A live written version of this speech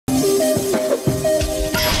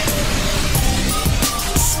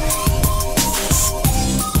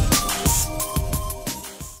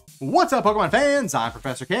What's up, Pokemon fans? I'm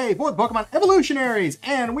Professor K for the Pokemon Evolutionaries,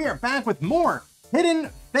 and we are back with more Hidden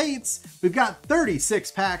Fates. We've got 36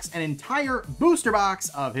 packs, an entire booster box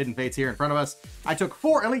of Hidden Fates here in front of us. I took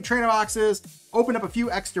 4 Elite Trainer boxes, opened up a few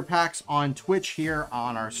extra packs on Twitch here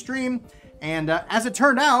on our stream, and as it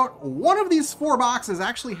turned out, one of these 4 boxes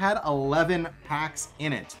actually had 11 packs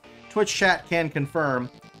in it. Twitch chat can confirm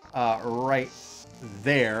right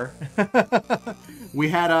there. We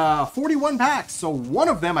had 41 packs, so one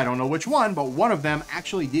of them, I don't know which one, but one of them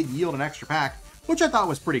actually did yield an extra pack, which I thought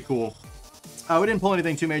was pretty cool. We didn't pull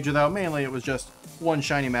anything too major though. Mainly it was just one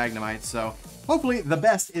shiny Magnemite, so hopefully the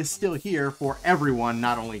best is still here for everyone,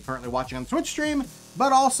 not only currently watching on the Twitch stream,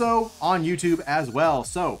 but also on YouTube as well.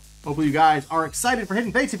 So hopefully you guys are excited for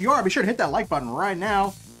Hidden Fates. If you are, be sure to hit that like button right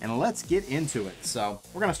now, and let's get into it. So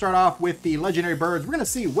we're going to start off with the Legendary Birds. We're going to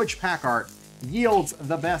see which pack art yields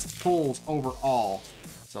the best pulls overall.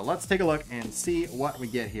 So let's take a look and see what we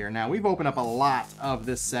get here. Now, we've opened up a lot of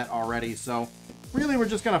this set already, so really we're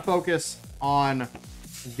just going to focus on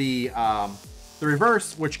the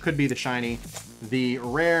reverse, which could be the shiny, the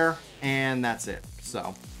rare, and that's it.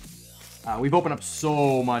 So we've opened up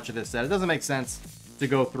so much of this set. It doesn't make sense to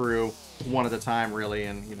go through one at a time, really,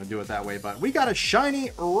 and do it that way. But we got a shiny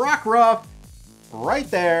Rockruff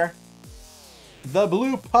right there. The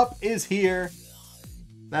blue pup is here.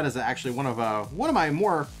 That is actually one of my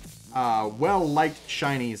more well-liked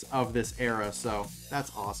shinies of this era, so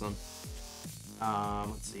that's awesome.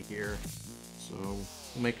 Let's see here. So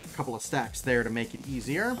we'll make a couple of stacks there to make it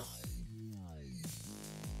easier.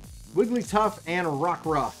 Wigglytuff and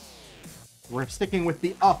Rockruff. We're sticking with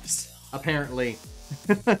the ups, apparently,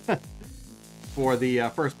 for the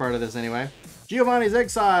first part of this anyway. Giovanni's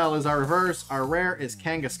Exile is our reverse. Our rare is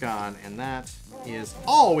Kangaskhan, and that is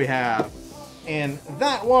all we have in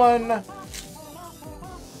that one.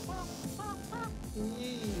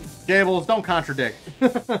 Gables, don't contradict.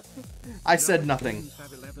 I said nothing.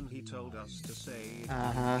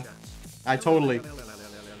 I totally...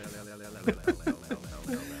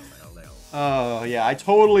 Oh, yeah, I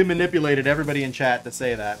totally manipulated everybody in chat to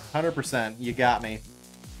say that. 100%. You got me.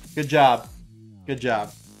 Good job. Good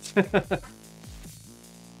job.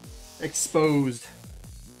 Exposed.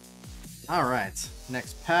 Alright,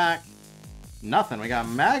 next pack. Nothing. We got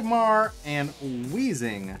Magmar and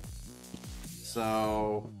Weezing.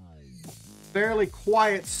 So, fairly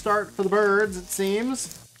quiet start for the birds, it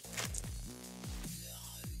seems.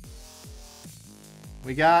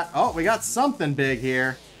 We got something big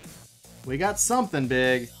here. We got something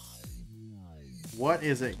big. What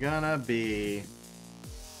is it gonna be?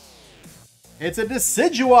 It's a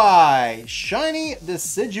Decidueye! Shiny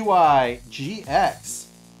Decidueye GX.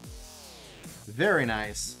 Very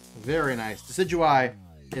nice. Very nice. Decidueye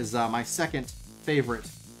is my second favorite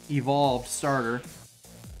evolved starter.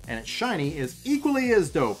 And its shiny is equally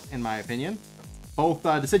as dope, in my opinion. Both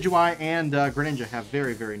Decidueye and Greninja have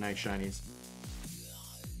very, very nice shinies.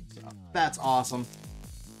 So that's awesome.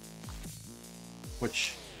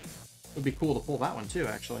 Which would be cool to pull that one too,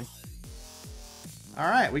 actually.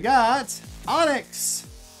 Alright, we got Onyx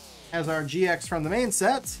as our GX from the main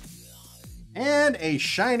set. And a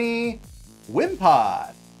shiny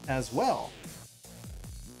Wimpod as well.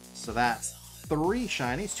 So that's 3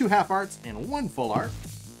 shinies, 2 half arts, and 1 full art.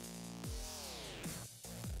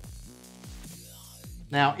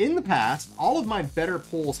 Now, in the past, all of my better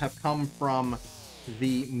pulls have come from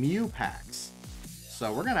the Mew packs.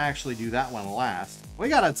 So we're going to actually do that one last. We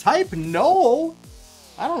got a Type Null.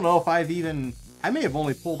 I don't know if I may have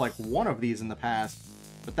only pulled like one of these in the past,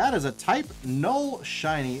 but that is a Type Null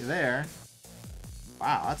shiny there.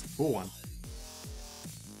 Wow, that's a cool one.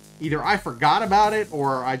 Either I forgot about it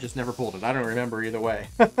or I just never pulled it. I don't remember either way.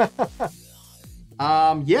 Yeah,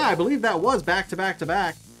 I believe that was back to back to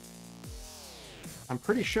back. I'm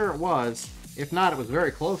pretty sure it was. If not, it was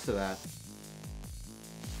very close to that.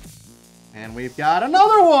 And we've got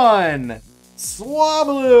another one!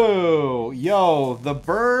 Swablu! Yo, the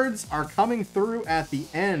birds are coming through at the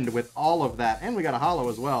end with all of that. And we got a holo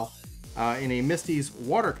as well in a Misty's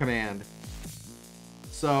Water Command.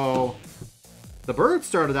 So, the birds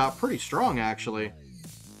started out pretty strong, actually.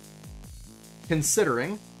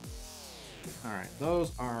 Considering. Alright,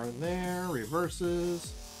 those are there.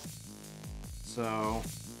 Reverses. So,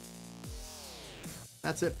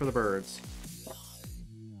 that's it for the birds.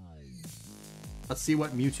 Let's see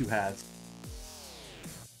what Mewtwo has.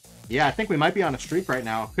 Yeah, I think we might be on a streak right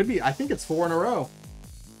now. Could be. I think it's 4 in a row.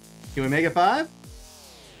 Can we make it 5?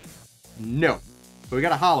 No. But we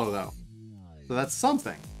got a holo, though. So that's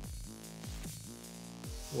something.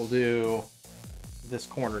 We'll do this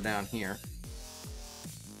corner down here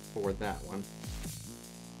for that one.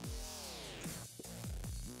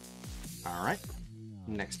 All right.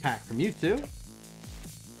 Next pack from Mewtwo.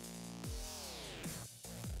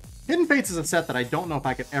 Hidden Fates is a set that I don't know if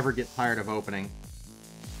I could ever get tired of opening.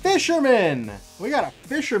 Fisherman! We got a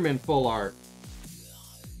Fisherman full art.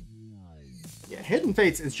 Yeah, Hidden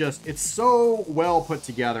Fates is just, it's so well put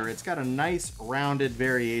together. It's got a nice rounded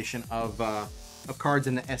variation of cards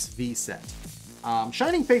in the SV set.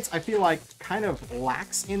 Shining Fates, I feel like, kind of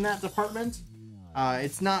lacks in that department.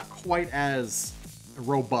 It's not quite as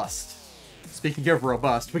robust. Speaking of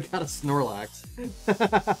robust, we got a Snorlax.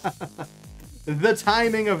 The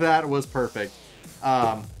timing of that was perfect.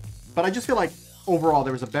 But I just feel like overall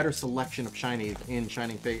there was a better selection of shinies in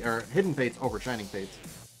Shining Fate or Hidden Fates over Shining Fates.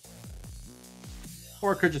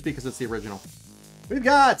 Or it could just be because it's the original. We've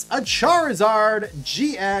got a Charizard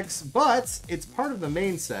GX, but it's part of the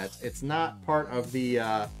main set. It's not part of the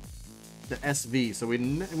SV, so we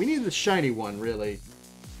need the shiny one really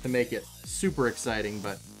to make it super exciting.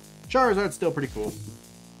 But Charizard's still pretty cool.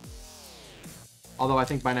 Although I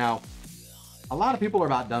think by now a lot of people are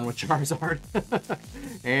about done with Charizard.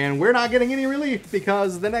 And we're not getting any relief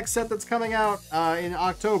because the next set that's coming out in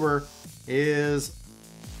October is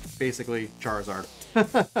basically Charizard.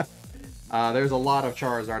 There's a lot of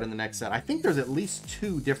Charizard in the next set. I think there's at least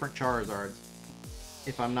 2 different Charizards,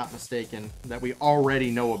 if I'm not mistaken, that we already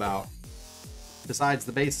know about. Besides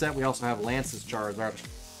the base set, we also have Lance's Charizard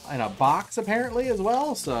in a box, apparently, as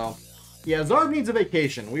well. So, yeah, Zard needs a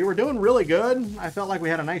vacation. We were doing really good. I felt like we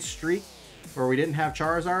had a nice streak where we didn't have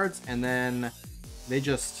Charizards, and then they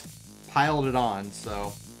just piled it on.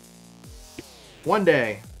 So, one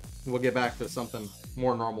day, we'll get back to something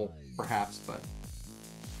more normal, perhaps, but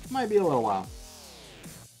might be a little while.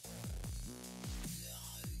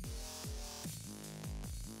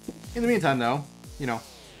 In the meantime, though, you know,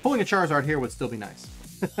 pulling a Charizard here would still be nice.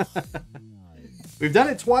 We've done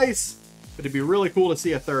it twice, but it'd be really cool to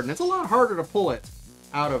see a third. And it's a lot harder to pull it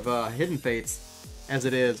out of Hidden Fates as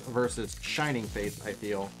it is versus Shining Fates, I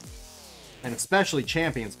feel. And especially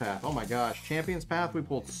Champion's Path. Oh my gosh, Champion's Path, we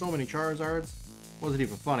pulled so many Charizards. Wasn't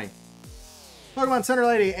even funny. Pokemon Center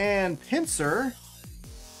Lady and Pinsir.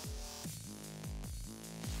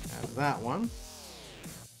 Have that one.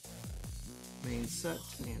 Main set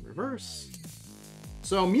and reverse.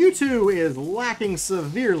 So Mewtwo is lacking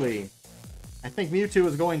severely. I think Mewtwo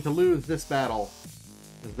is going to lose this battle.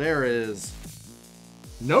 There is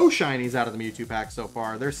no shinies out of the Mewtwo pack so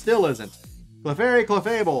far. There still isn't. Clefairy,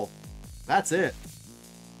 Clefable. That's it.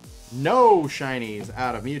 No shinies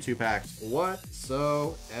out of Mewtwo packs whatsoever.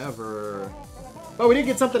 But we did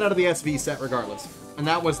get something out of the SV set regardless. And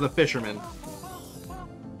that was the Fisherman.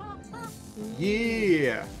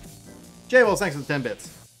 Yeah. J-Wolves, thanks for the 10 bits.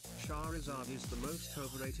 Charizard is the most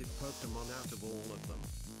overrated Pokemon out of all of them.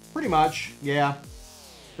 Pretty much, yeah.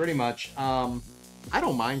 Pretty much. I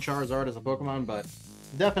don't mind Charizard as a Pokemon, but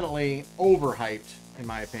definitely overhyped, in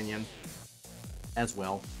my opinion, as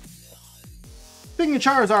well. Speaking of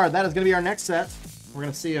Charizard, that is going to be our next set. We're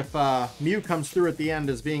going to see if Mew comes through at the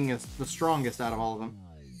end as being the strongest out of all of them.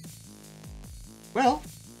 Well,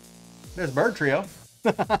 there's Bird Trio.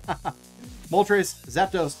 Moltres,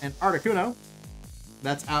 Zapdos, and Articuno.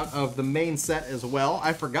 That's out of the main set as well.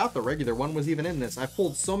 I forgot the regular one was even in this. I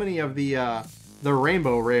pulled so many of the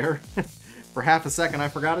Rainbow Rare. For half a second, I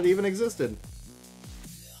forgot it even existed.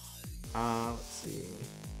 Let's see.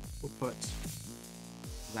 We'll put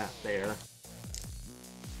that there.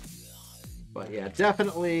 But yeah,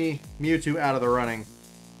 definitely Mewtwo out of the running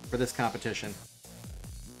for this competition.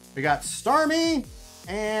 We got Starmie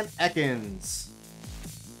and Ekans.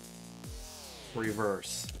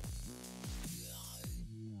 Reverse.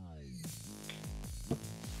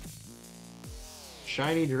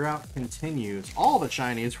 Shiny drought continues. All the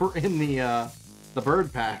shinies were in the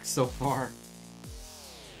bird pack so far.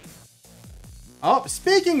 Oh,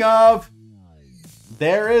 speaking of,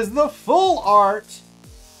 there is the full art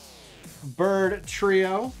bird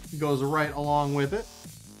trio. Goes right along with it.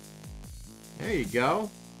 There you go.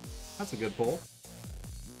 That's a good pull.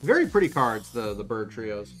 Very pretty cards, the bird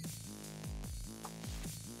trios.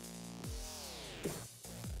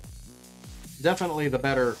 Definitely the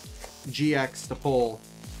better GX to pull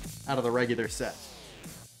out of the regular set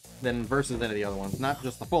than versus any of the other ones. Not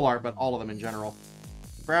just the full art, but all of them in general.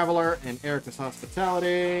 Graveler and Erica's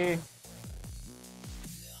Hospitality.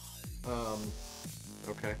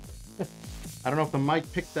 Okay. I don't know if the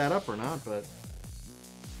mic picked that up or not, but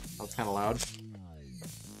that was kind of loud.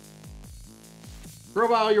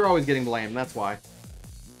 Grovyle, you're always getting blamed. That's why.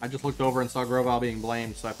 I just looked over and saw Grovyle being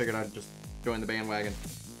blamed, so I figured I'd just join the bandwagon.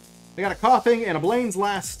 We got a Coughing and a Blaine's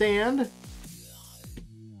Last Stand.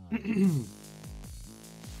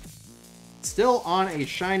 Still on a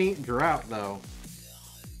shiny drought, though.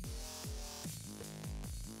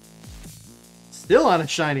 Still on a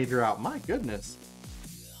shiny drought. My goodness.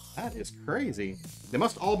 That is crazy. They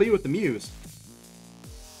must all be with the Mews.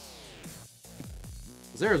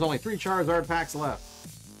 There's only 3 Charizard packs left.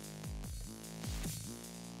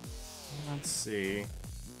 Let's see.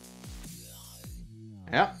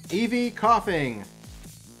 Yep, Eevee coughing.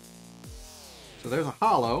 So there's a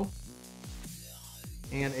holo.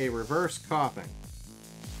 And a reverse coughing.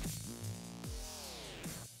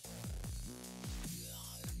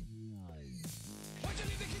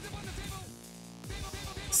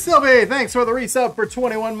 Sylvie, thanks for the resub for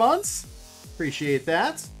 21 months. Appreciate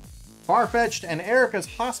that. Farfetched and Erica's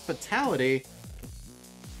hospitality.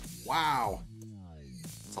 Wow.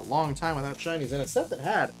 It's a long time without shinies. And a set that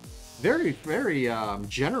had very, very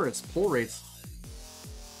generous pull rates.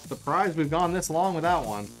 Surprised we've gone this long without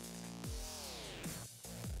one.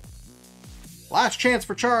 Last chance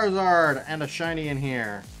for Charizard and a shiny in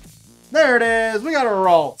here. There it is. We got a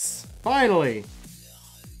Ralts. Finally.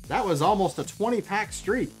 That was almost a 20-pack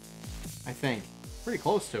streak, I think. Pretty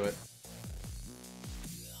close to it.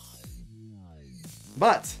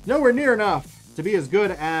 But nowhere near enough to be as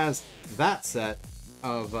good as that set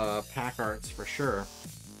of pack arts for sure.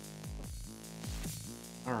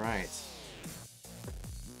 Alright.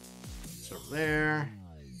 So there.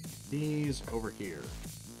 These over here.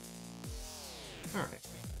 Alright.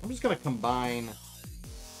 I'm just going to combine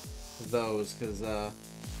those because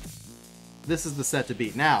this is the set to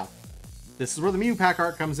beat. Now, this is where the Mew pack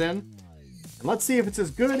art comes in. And let's see if it's as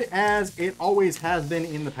good as it always has been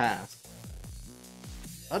in the past.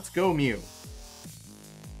 Let's go Mew.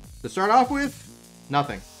 To start off with,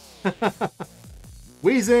 nothing.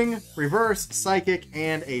 Wheezing, Reverse, Psychic,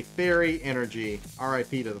 and a Fairy Energy. RIP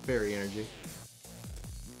to the Fairy Energy.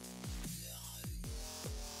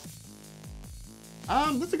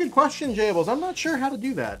 That's a good question, Jables. I'm not sure how to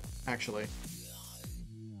do that, actually.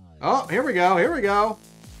 Oh, here we go, here we go.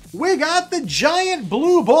 We got the giant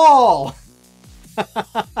blue ball!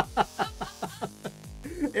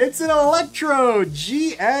 It's an Electro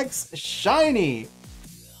GX Shiny.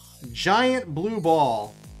 Giant blue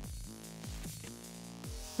ball.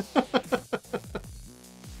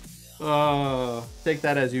 Take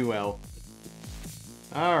that as you will.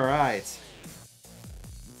 Alright.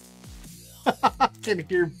 I can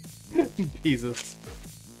hear pieces.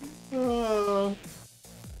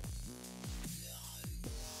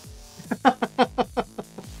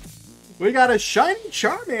 We got a shiny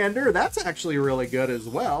Charmander. That's actually really good as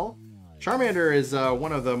well. Charmander is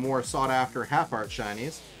one of the more sought-after half-art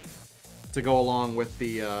shinies to go along with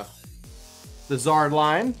the Zard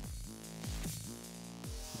line.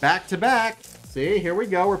 Back to back. See, here we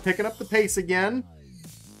go. We're picking up the pace again.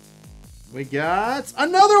 We got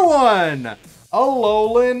another one! A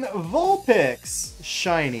Alolan Vulpix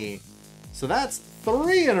shiny. So that's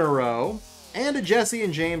 3 in a row. And a Jesse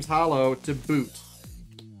and James holo to boot.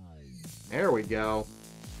 There we go.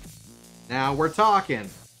 Now we're talking.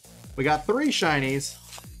 We got 3 shinies.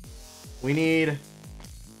 We need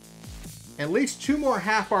at least 2 more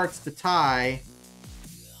half arts to tie.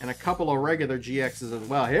 And a couple of regular GXs as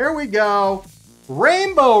well. Here we go.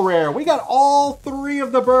 Rainbow Rare. We got all 3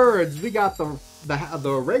 of the birds. We got the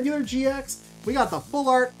regular GX. We got the full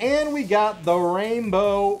art. And we got the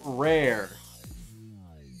Rainbow Rare.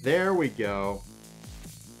 There we go.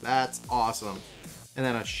 That's awesome. And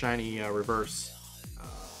then a shiny reverse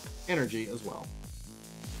energy as well.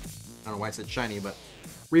 I don't know why I said shiny, but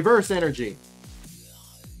reverse energy.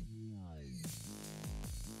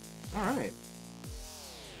 Alright.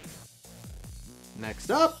 Next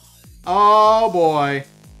up. Oh boy.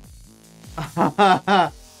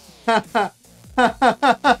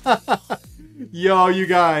 Yo, you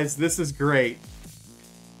guys, this is great.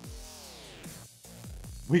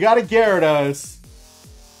 We got a Gyarados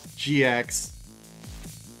GX.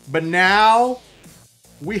 But now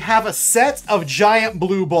we have a set of giant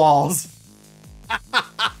blue balls.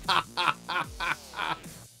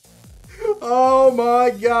 Oh my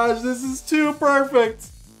gosh, this is too perfect.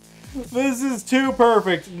 This is too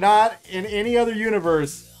perfect. Not in any other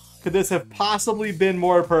universe could this have possibly been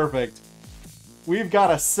more perfect. We've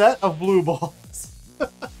got a set of blue balls.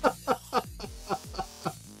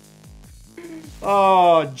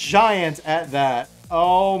 Oh, giant at that.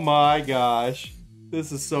 Oh my gosh.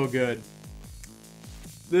 This is so good.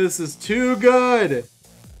 This is too good.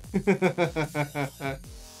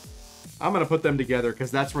 I'm going to put them together because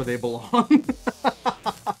that's where they belong.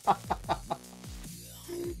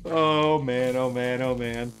 Oh man, oh man, oh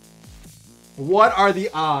man. What are the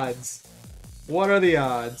odds? What are the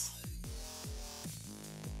odds?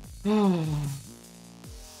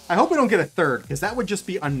 I hope we don't get a third, because that would just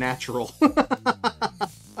be unnatural.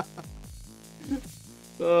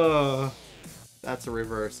 That's a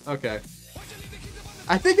reverse. Okay.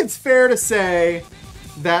 I think it's fair to say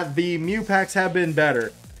that the Mew packs have been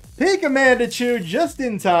better. Pink Amanda Chew just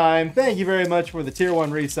in time. Thank you very much for the tier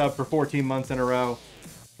 1 resub for 14 months in a row.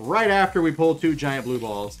 Right after we pulled 2 giant blue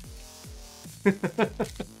balls.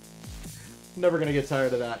 Never gonna get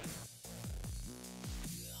tired of that.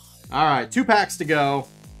 Alright, 2 packs to go.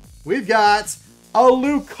 We've got a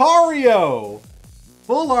Lucario.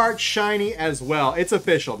 Full art shiny as well. It's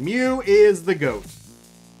official. Mew is the GOAT.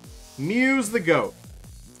 Mew's the GOAT.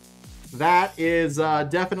 That is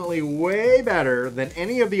definitely way better than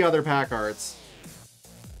any of the other pack arts.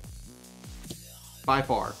 By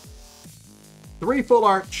far. 3 full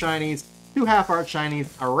art shinies, 2 half art shinies,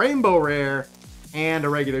 a rainbow rare, and a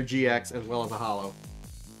regular GX as well as a holo.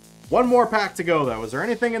 1 more pack to go though. Is there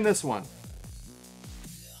anything in this one?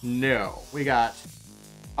 No. We got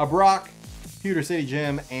a Brock, Pewter City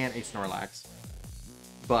Gym, and a Snorlax.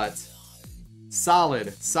 But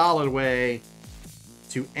solid way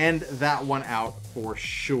to end that one out for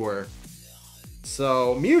sure.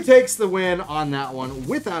 So Mew takes the win on that one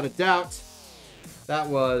without a doubt. That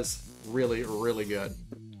was really, really good.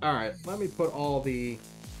 All right, let me put all the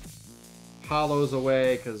holos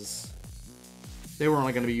away because they were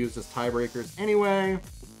only going to be used as tiebreakers anyway.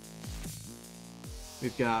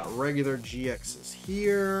 We've got regular GXs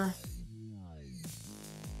here.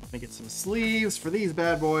 Let me get some sleeves for these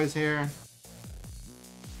bad boys here.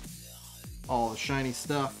 All the shiny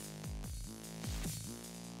stuff.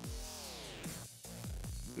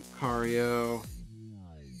 Lucario.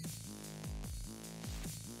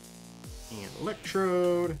 And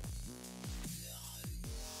Electrode.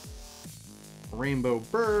 Rainbow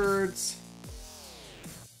Birds.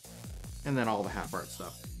 And then all the half art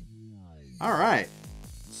stuff. Alright.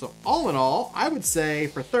 So all in all, I would say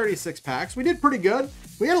for 36 packs, we did pretty good.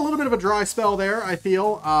 We had a little bit of a dry spell there, I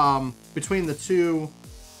feel, between the 2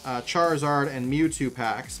 Charizard and Mewtwo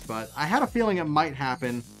packs, but I had a feeling it might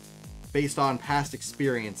happen based on past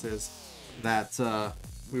experiences that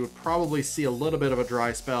we would probably see a little bit of a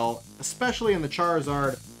dry spell, especially in the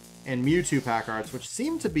Charizard and Mewtwo pack arts, which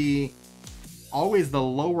seem to be always the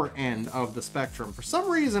lower end of the spectrum for some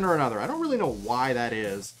reason or another. I don't really know why that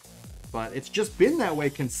is, but it's just been that way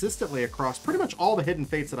consistently across pretty much all the Hidden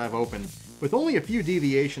Fates that I've opened, with only a few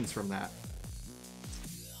deviations from that.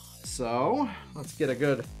 So, let's get a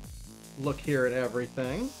good look here at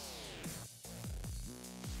everything.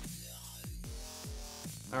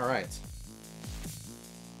 Alright.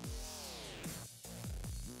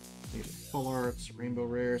 These are full arts, rainbow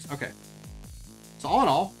rares. Okay. So all in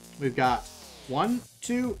all, we've got 1,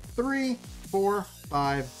 2, 3, 4,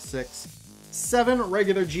 5, 6, 7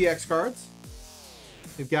 regular GX cards.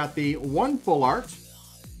 We've got the 1 full art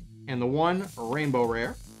and the 1 rainbow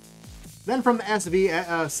rare. Then from the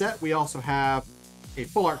SV set, we also have a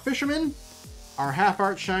full art Fisherman, our half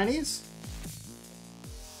art shinies,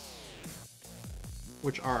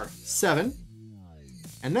 which are 7.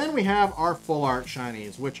 And then we have our full art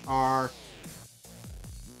shinies, which are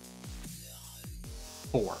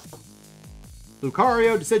 4.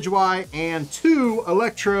 Lucario, Decidueye, and 2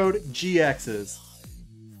 Electrode GXs.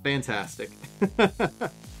 Fantastic.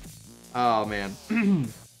 Oh, man.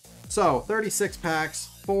 So, 36 packs.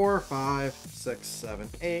 4, 5, 6, 7,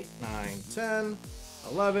 8, 9, 10,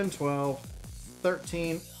 11, 12,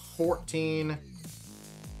 13, 14,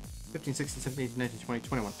 15, 16, 17, 18, 19, 20,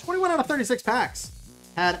 21. 21 out of 36 packs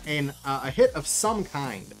had a hit of some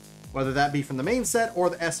kind, whether that be from the main set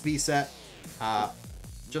or the SV set.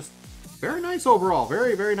 Just very nice overall.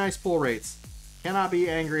 Very, very nice pull rates. Cannot be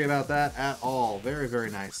angry about that at all. Very,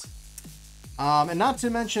 very nice. And not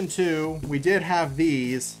to mention, too, we did have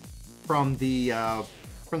these from the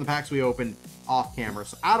packs we opened off camera.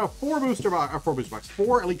 So out of 4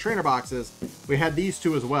 Elite Trainer boxes, we had these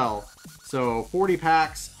 2 as well. So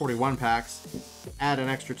 41 packs, add an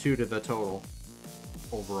extra 2 to the total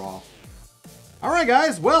overall. Alright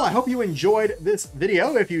guys, well, I hope you enjoyed this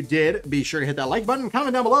video. If you did, be sure to hit that like button,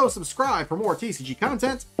 comment down below, subscribe for more TCG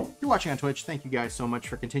content. If you're watching on Twitch, thank you guys so much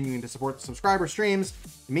for continuing to support the subscriber streams.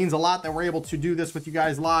 It means a lot that we're able to do this with you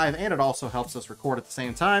guys live, and it also helps us record at the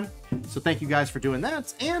same time. So thank you guys for doing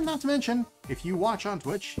that. And not to mention, if you watch on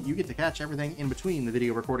Twitch, you get to catch everything in between the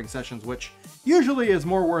video recording sessions, which usually is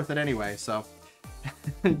more worth it anyway. So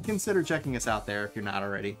consider checking us out there if you're not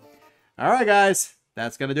already. Alright guys,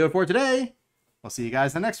 that's going to do it for today. I'll see you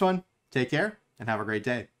guys in the next one. Take care and have a great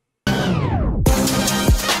day.